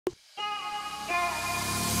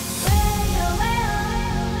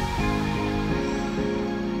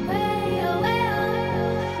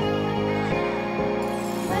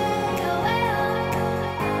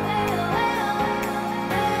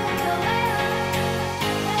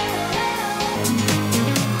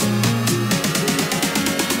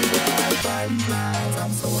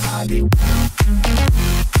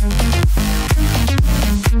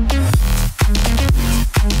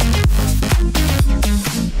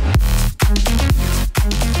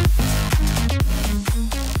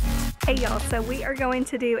so we are going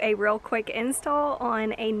to do a real quick install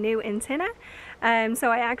on a new antenna.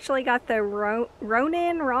 So I actually got the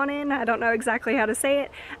Ronin, I don't know exactly how to say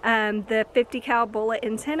it, the 50 cal bullet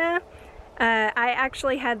antenna. I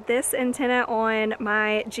actually had this antenna on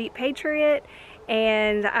my Jeep Patriot,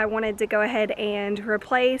 and I wanted to go ahead and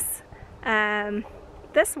replace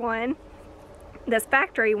this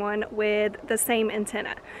factory one with the same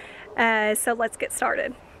antenna. So let's get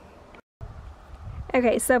started.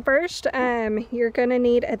 Okay, so first you're gonna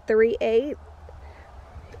need a 3/8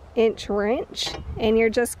 inch wrench, and you're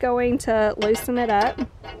just going to loosen it up.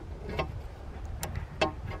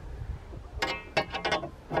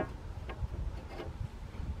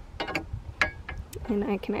 And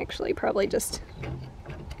I can actually probably just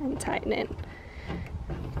tighten it.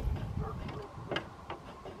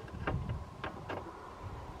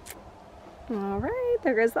 All right,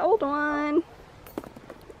 there goes the old one.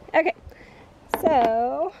 Okay,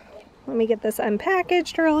 so let me get this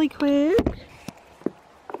unpackaged really quick.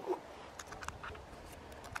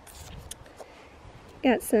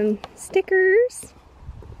 Got some stickers.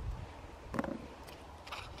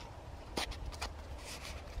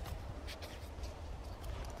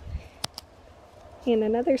 And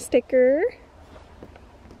another sticker.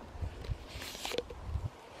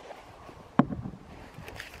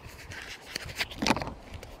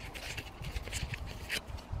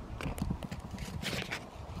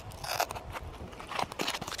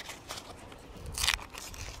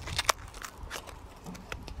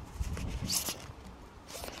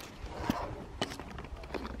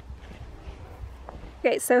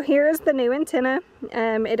 Okay, so here's the new antenna.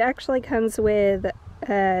 It actually comes with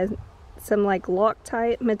some like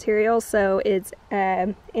Loctite material, so it's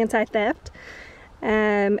anti-theft.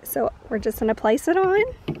 So we're just gonna place it on.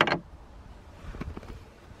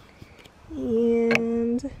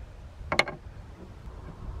 And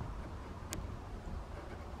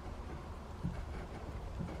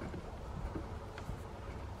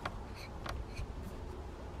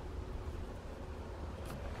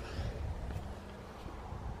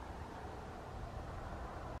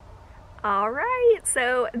alright,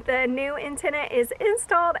 so the new antenna is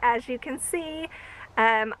installed, as you can see.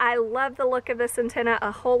 I love the look of this antenna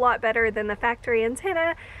a whole lot better than the factory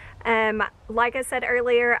antenna. Like I said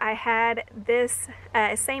earlier, I had this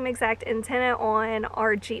same exact antenna on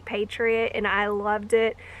our Jeep Patriot, and I loved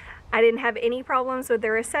it. I didn't have any problems with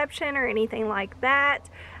the reception or anything like that.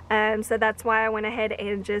 So that's why I went ahead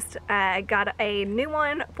and just got a new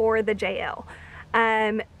one for the JL.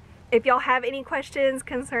 If y'all have any questions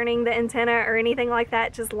concerning the antenna or anything like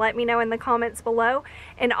that, just let me know in the comments below.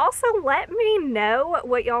 And also let me know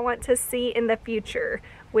what y'all want to see in the future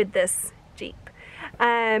with this Jeep.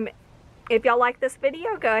 If y'all like this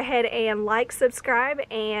video, go ahead and like, subscribe,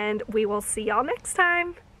 and we will see y'all next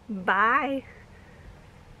time. Bye.